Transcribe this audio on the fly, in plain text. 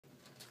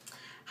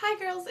Hi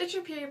girls, it's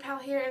your period pal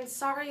here, and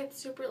sorry it's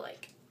super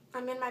late.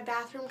 I'm in my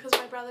bathroom because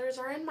my brothers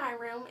are in my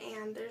room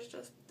and there's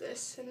just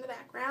this in the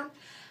background.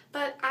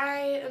 But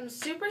I am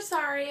super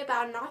sorry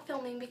about not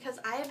filming because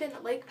I have been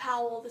at Lake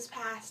Powell this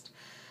past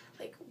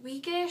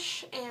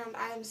weekish and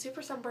I am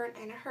super sunburnt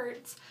and it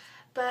hurts.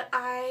 But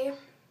I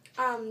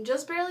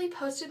just barely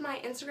posted my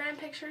Instagram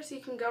picture, so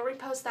you can go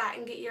repost that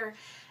and get your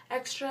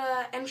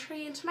extra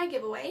entry into my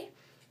giveaway.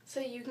 So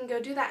you can go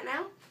do that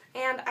now.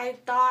 And I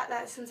thought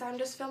that since I'm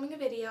just filming a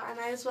video, I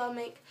might as well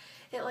make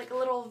it like a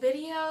little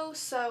video.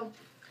 So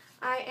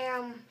I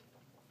am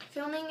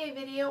filming a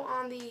video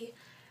on the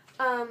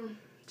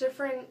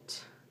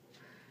different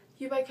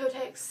U by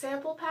Kotex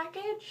sample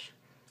package.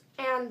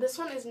 And this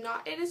one is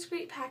not a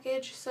discreet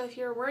package, so if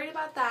you're worried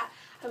about that,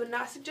 I would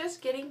not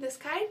suggest getting this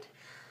kind.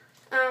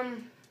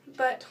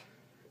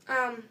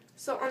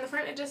 So on the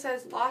front it just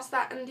says, "Lost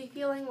that undie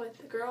feeling with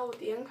the girl with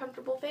the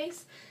uncomfortable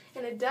face."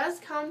 And it does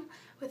come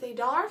with a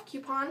 $1 off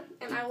coupon,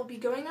 and I will be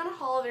going on a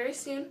haul very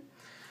soon.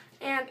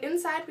 And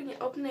inside, when you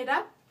open it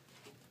up,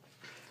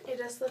 it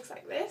just looks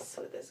like this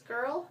with this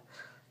girl.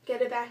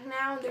 Get it back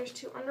now, and there's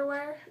 2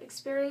 underwear.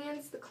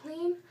 Experience the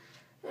clean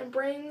and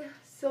bring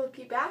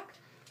silky back.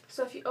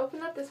 So if you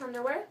open up this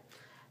underwear,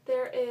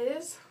 there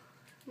is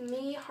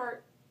me,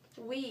 heart,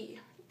 we.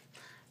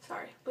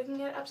 Sorry,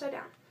 looking at it upside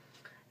down.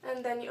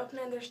 And then you open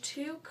it and there's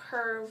 2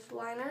 curves.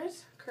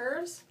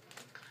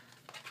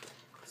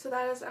 So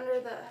that is under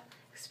the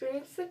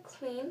Experience the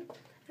Clean.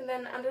 And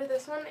then under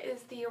this one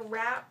is the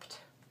wrapped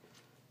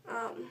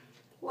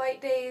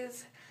Light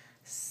Days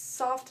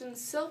soft and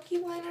silky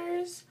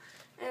liners.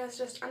 And it's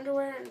just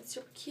underwear and it's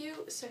super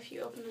cute. So if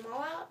you open them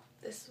all out,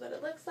 this is what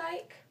it looks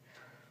like.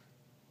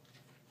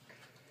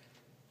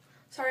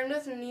 Sorry, I'm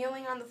just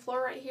kneeling on the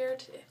floor right here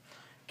to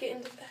get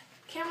into the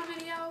camera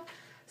video.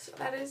 So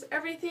that is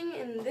everything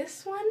in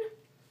this one.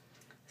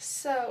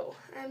 So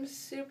I'm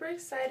super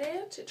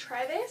excited to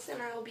try this,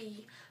 and I will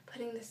be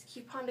putting this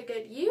coupon to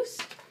good use.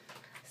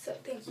 So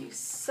thank you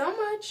so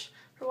much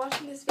for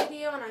watching this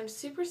video, and I'm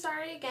super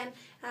sorry again.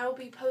 And I will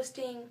be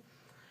posting,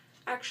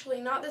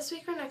 actually not this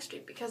week or next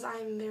week because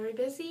I'm very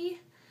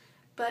busy,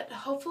 but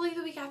hopefully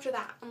the week after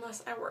that,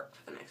 unless I work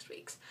for the next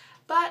weeks.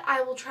 But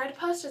I will try to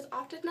post as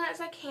often as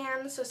I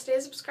can, so stay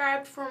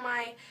subscribed for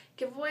my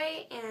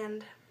giveaway,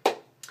 and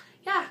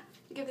yeah,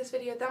 give this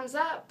video a thumbs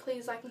up,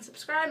 please like and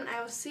subscribe, and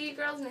I will see you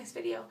girls in the next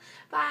video.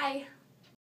 Bye!